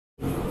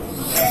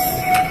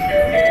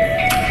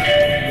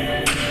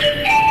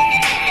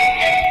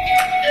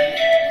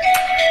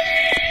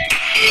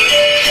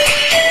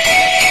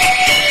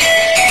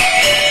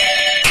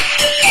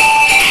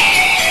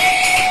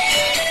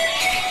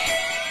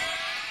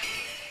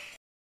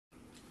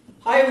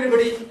Hi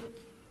everybody.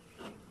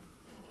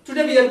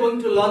 Today we are going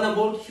to learn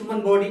about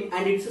human body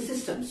and its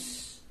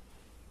systems.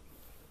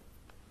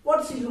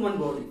 What is a human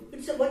body?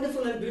 It's a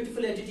wonderful and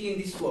beautiful entity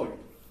in this world.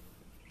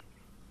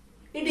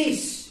 It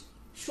is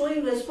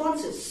showing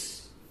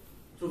responses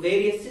to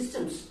various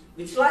systems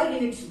which lie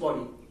in its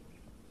body.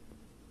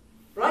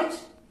 Right?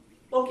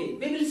 Okay,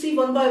 we will see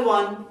one by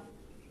one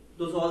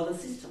those all the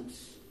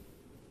systems.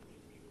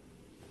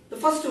 The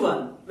first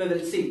one we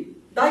will see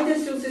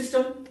digestive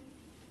system,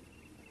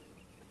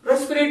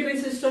 respiratory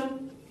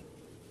system,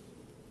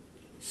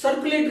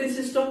 circulatory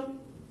system,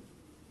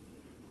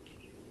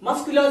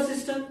 muscular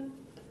system,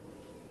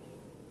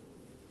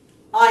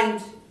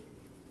 and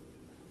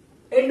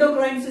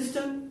endocrine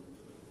system,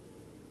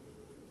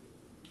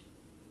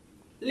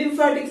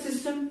 lymphatic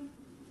system,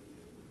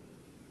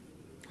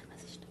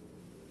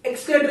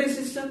 excretory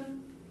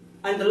system,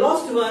 and the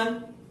last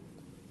one,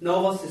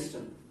 nervous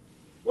system.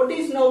 What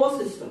is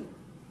nervous system?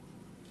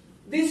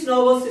 This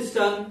nervous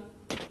system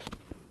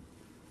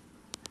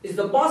is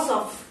the boss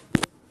of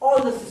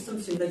all the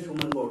systems in the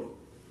human body,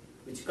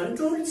 which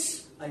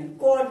controls and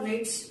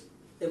coordinates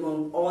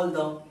among all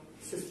the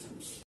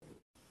systems.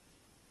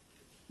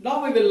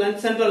 Now we will learn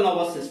central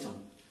nervous system.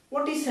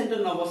 What is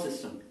central nervous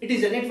system? It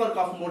is a network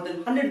of more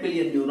than 100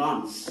 billion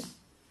neurons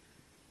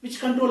which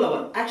control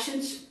our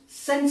actions,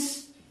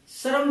 sense,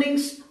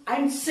 surroundings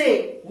and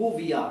say who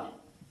we are.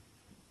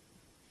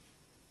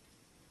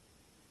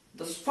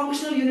 The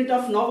functional unit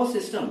of nervous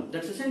system,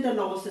 that's the central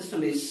nervous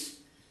system, is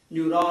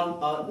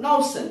neuron or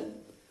nerve cell.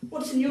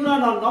 What's a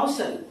neuron or nerve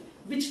cell?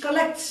 Which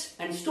collects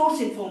and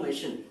stores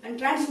information and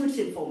transmits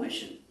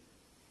information.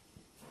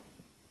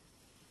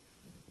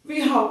 We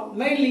have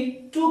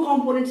mainly two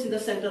components in the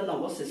central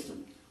nervous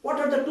system. What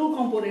are the two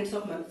components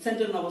of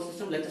central nervous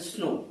system? Let us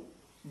know.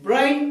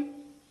 Brain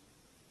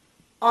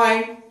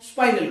and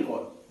spinal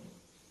cord.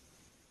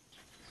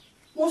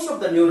 Most of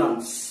the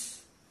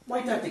neurons,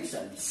 mitotic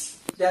cells,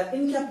 they are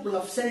incapable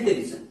of cell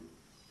division.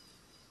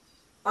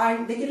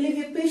 And they can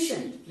leave a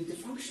patient with a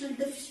functional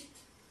deficit.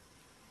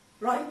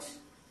 Right?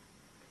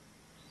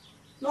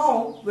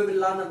 Now we will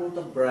learn about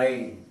the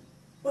brain.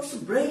 What's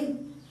the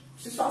brain?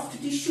 It's a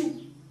soft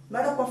tissue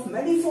made up of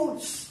many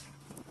folds.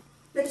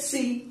 Let's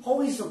see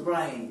how is the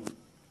brain.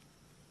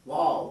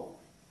 Wow.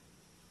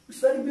 It's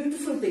a very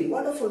beautiful thing,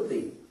 wonderful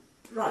thing.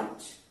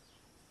 Right.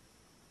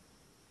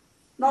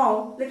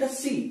 Now let us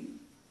see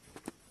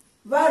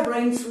where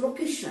brain's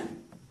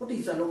location. What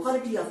is the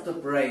locality of the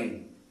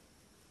brain?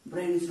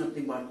 Brain is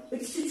nothing but,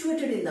 it's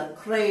situated in the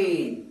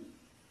crane.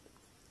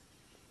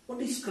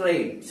 What is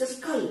crane? It's a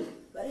skull,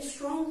 very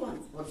strong one.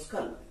 What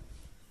skull?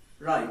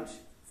 Right.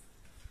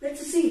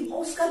 Let's see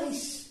how skull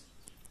is.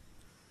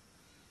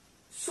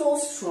 So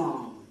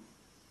strong.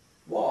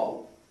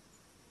 Wow.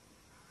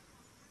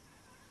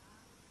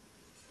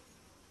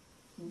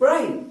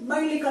 Brain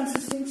mainly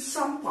consisting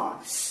some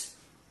parts.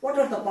 What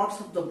are the parts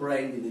of the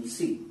brain we will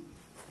see?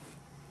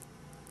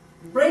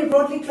 Brain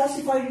broadly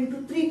classified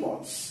into three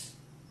parts.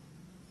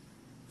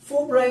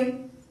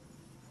 Forebrain,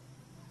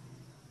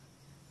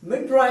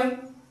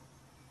 midbrain,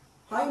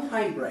 and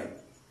hindbrain.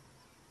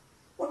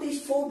 What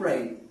is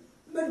forebrain,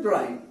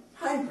 midbrain,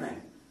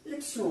 hindbrain?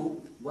 Let's know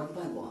one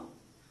by one.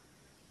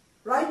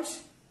 Right?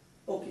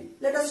 Okay.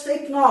 Let us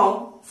take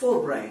now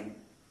forebrain.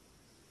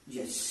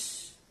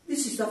 Yes.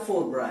 This is the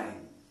forebrain.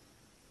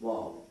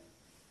 Wow.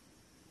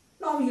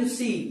 Now you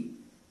see,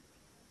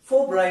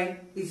 forebrain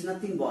is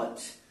nothing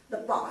but the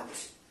part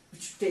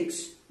which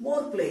takes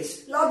more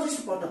place,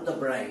 largest part of the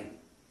brain.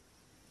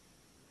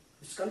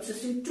 It's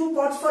consisting two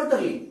parts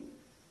furtherly,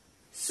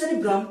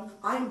 cerebrum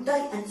and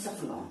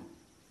diencephalon.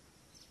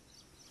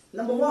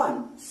 Number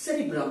one,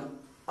 cerebrum,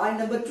 and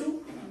number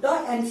two,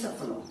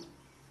 diencephalon.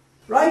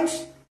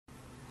 Right?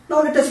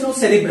 Now let us know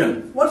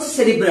cerebrum. What's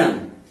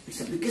cerebrum? It's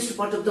the biggest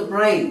part of the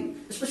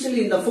brain,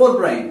 especially in the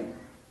forebrain.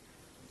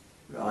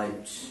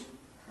 Right.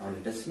 Now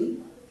let us see.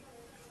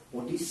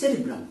 What is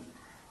cerebrum?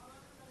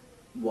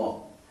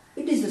 Wow.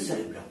 It is the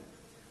cerebrum.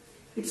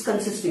 It's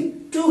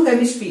consisting two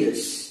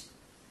hemispheres.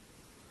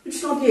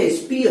 It's not a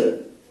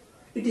sphere.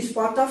 It is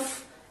part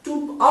of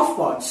two half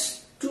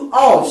parts, two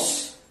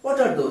halves. What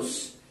are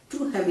those?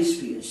 Two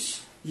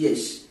hemispheres.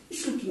 Yes,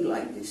 it's looking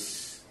like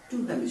this.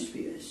 Two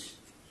hemispheres.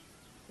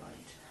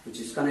 Right. Which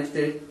is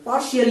connected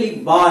partially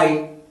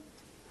by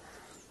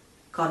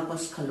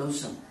corpus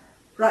callosum.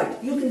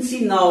 Right. You can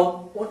see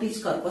now what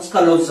is corpus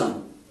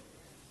callosum.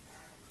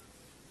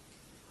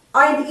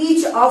 And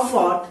each half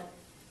part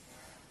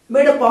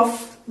made up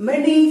of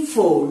many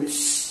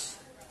folds.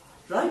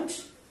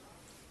 Right?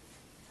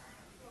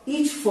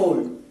 Each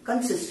fold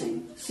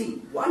consisting, see,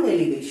 one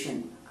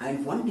elevation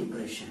and one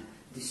depression.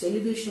 This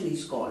elevation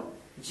is called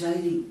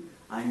gyri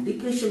and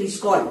depression is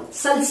called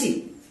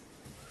sulci.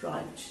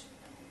 Right.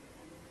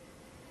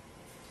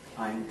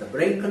 And the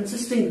brain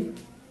consisting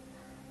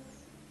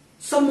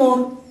some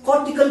more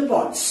cortical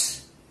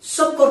parts,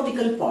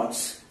 subcortical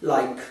parts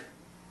like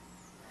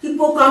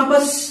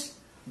hippocampus,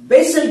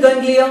 basal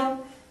ganglia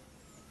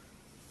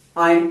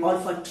and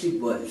olfactory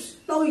bulbs.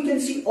 Now you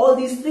can see all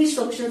these three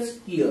structures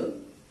here.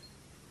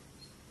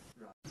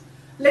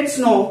 let's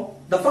know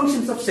the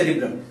functions of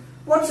cerebrum.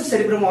 What's the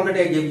cerebrum?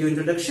 Already I gave you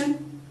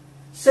introduction.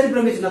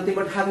 Cerebrum is nothing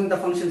but having the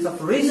functions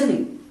of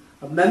reasoning,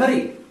 of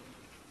memory,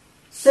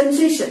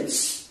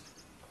 sensations,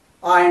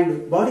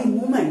 and body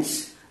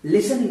movements,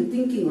 listening,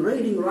 thinking,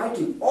 reading,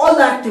 writing. All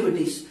the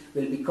activities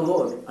will be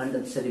covered under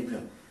the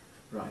cerebrum.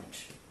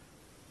 Right.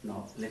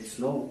 Now let's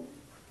know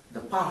the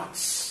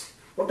parts.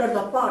 What are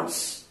the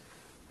parts?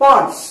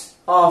 Parts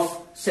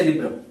of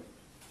cerebrum.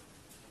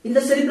 In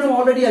the cerebrum,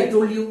 already I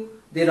told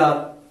you there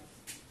are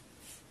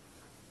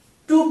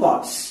two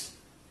parts.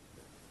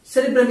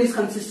 Cerebrum is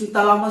consisting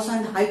thalamus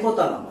and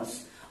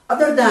hypothalamus.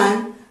 Other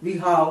than we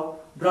have,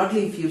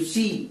 broadly if you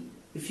see,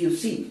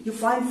 you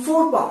find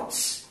four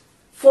parts,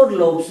 four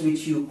lobes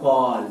which you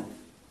call.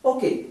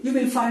 Okay, you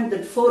will find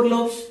that four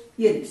lobes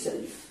here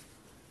itself.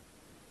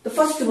 The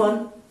first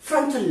one,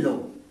 frontal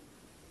lobe,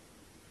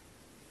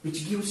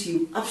 which gives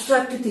you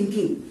abstract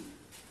thinking.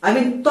 I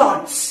mean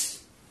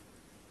thoughts,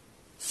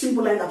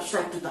 simple and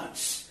abstract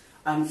thoughts.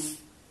 And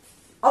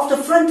after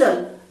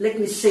frontal, let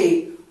me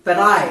say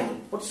parietal.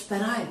 What's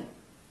parietal?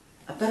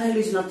 A parietal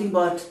is nothing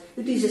but,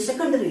 it is a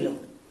secondary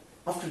lobe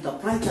after the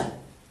frontal.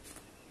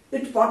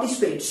 It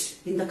participates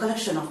in the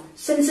collection of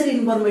sensory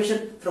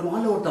information from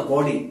all over the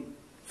body.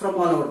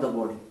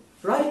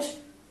 Right?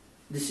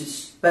 This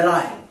is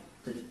parietal.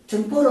 The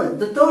temporal,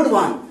 the third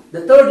one,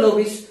 the third lobe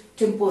is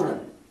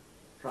temporal.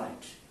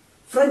 Right?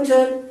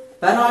 Frontal,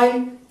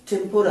 parietal,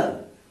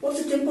 temporal.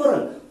 What's the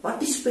temporal?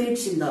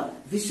 Participates in the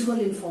visual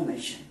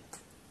information.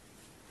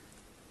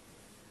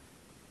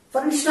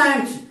 For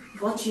instance,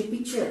 watch a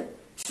picture.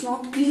 It's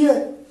not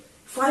clear.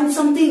 Find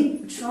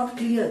something. It's not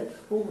clear.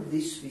 Oh,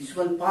 this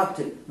visual part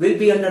will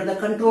be under the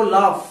control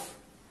of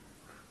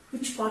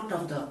which part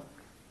of the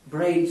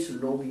brain's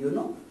lobe, you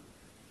know?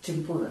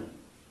 Temporal.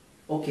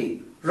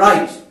 Okay,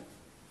 right.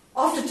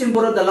 After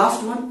temporal, the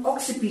last one,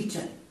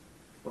 occipital.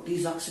 What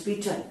is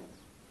occipital?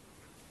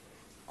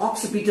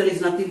 Occipital is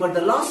nothing but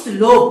the last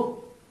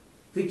lobe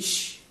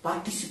which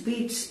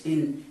participates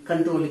in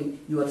controlling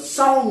your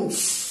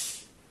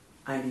sounds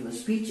and your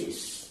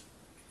speeches.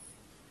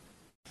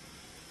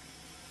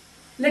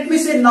 Let me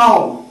say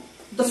now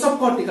the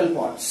subcortical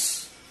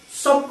parts.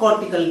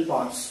 Subcortical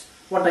parts,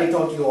 what I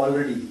taught you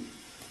already.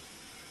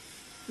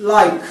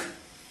 Like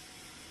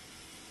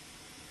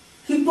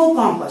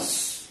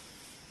hippocampus,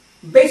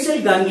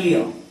 basal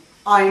ganglia,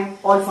 and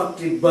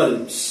olfactory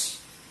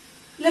bulbs.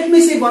 Let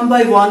me say one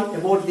by one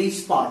about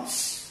these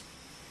parts.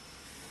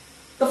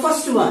 The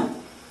first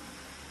one,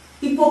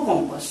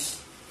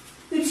 hippocampus.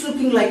 It's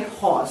looking like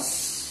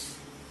horse.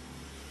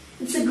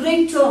 It's a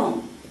great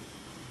term.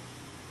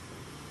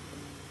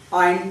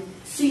 And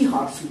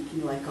seahorse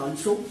looking like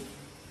also.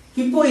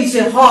 Hippo is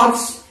a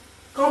horse,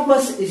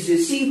 campus is a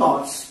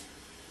seahorse.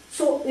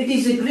 So it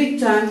is a Greek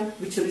term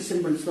which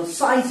resembles the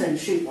size and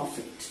shape of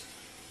it.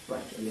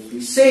 Right, let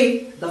me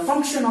say the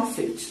function of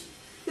it.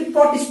 It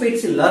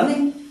participates in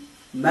learning,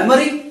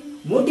 memory,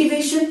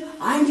 motivation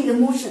and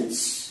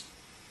emotions.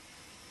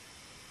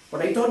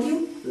 What I taught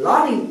you?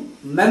 Learning,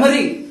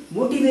 memory,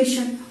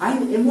 motivation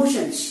and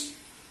emotions.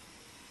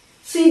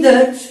 See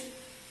that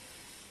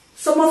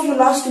some of you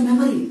lost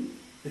memory.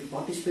 It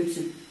participates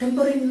in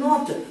temporary,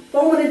 not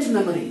permanent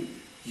memory.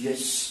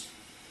 Yes.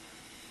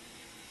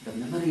 The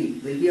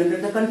memory will be under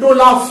the control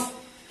of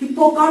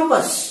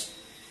hippocampus.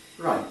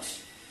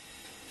 Right.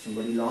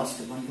 Somebody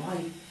lost one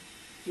boy.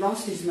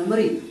 Lost his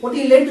memory. What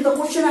he led to the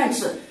question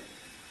answer?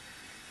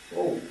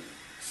 Oh,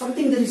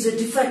 something there is a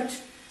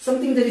defect.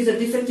 Something there is a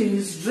defect in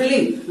his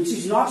drilling which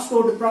is not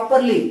stored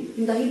properly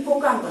in the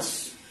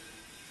hippocampus.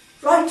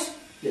 Right?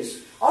 Yes.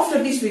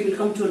 After this we will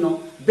come to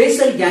know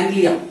basal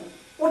ganglia.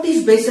 What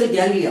is basal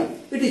ganglia?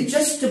 It is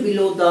just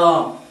below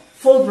the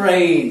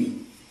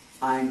forebrain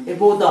and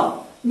above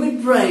the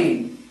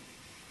midbrain.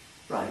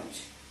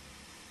 Right.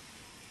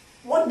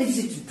 What does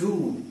it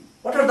do?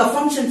 What are the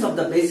functions of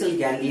the basal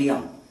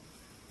ganglia?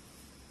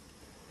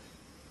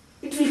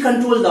 It will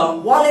control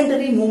the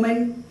voluntary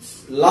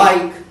movements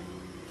like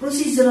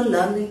procedural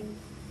learning.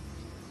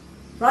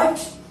 Right?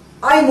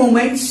 Eye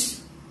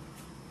movements,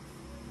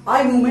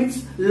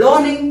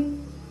 learning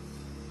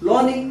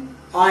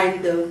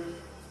and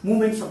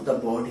movements of the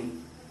body.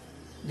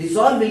 These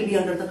all will be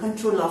under the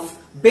control of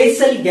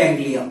basal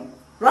ganglia.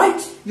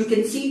 Right? You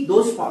can see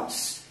those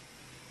parts.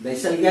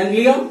 Basal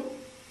ganglia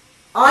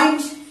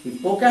and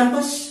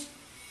hippocampus.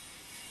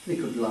 We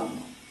could learn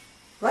now.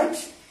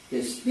 Right?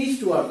 Yes, these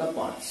two are the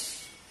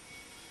parts.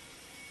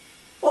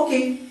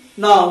 Okay,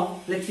 now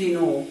let me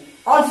know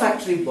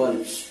olfactory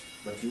bulbs.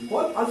 What you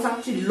call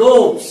olfactory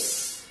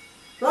lobes.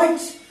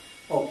 Right?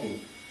 Okay.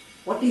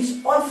 What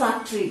is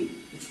olfactory?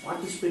 Which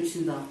participates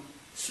in the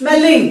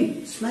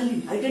smelling,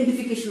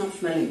 identification of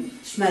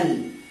smell.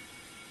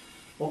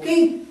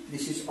 Okay,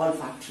 this is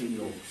olfactory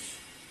lobes.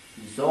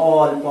 These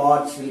all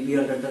parts will be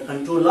under the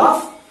control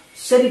of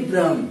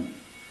cerebrum.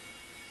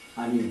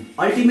 I mean,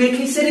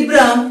 ultimately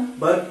cerebrum,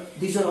 but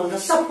these are all the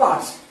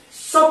subparts,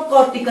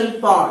 subcortical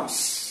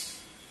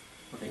parts.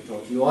 What I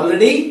taught you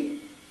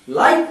already,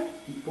 like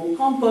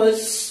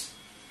hippocampus,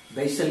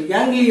 basal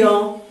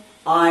ganglia,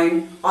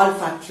 and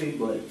olfactory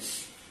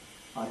bulbs,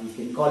 or you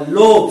can call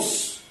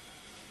lobes,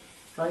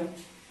 right?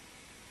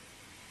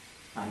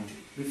 And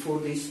before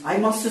this, I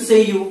must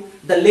say you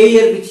the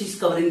layer which is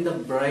covering the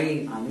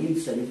brain, I mean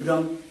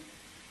cerebrum,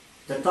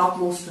 the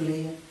topmost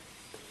layer,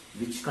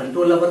 which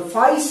control our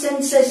 5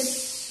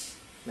 senses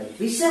like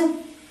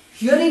vision,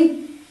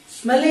 hearing,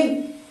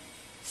 smelling,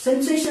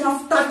 sensation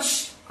of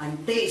touch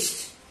and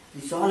taste.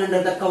 This is all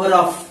under the cover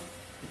of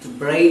the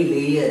brain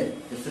layer.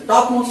 It's the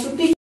topmost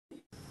tissue.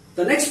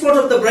 The next part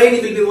of the brain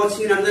you will be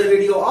watching in another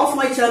video of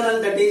my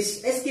channel, that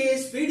is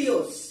SKS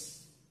videos.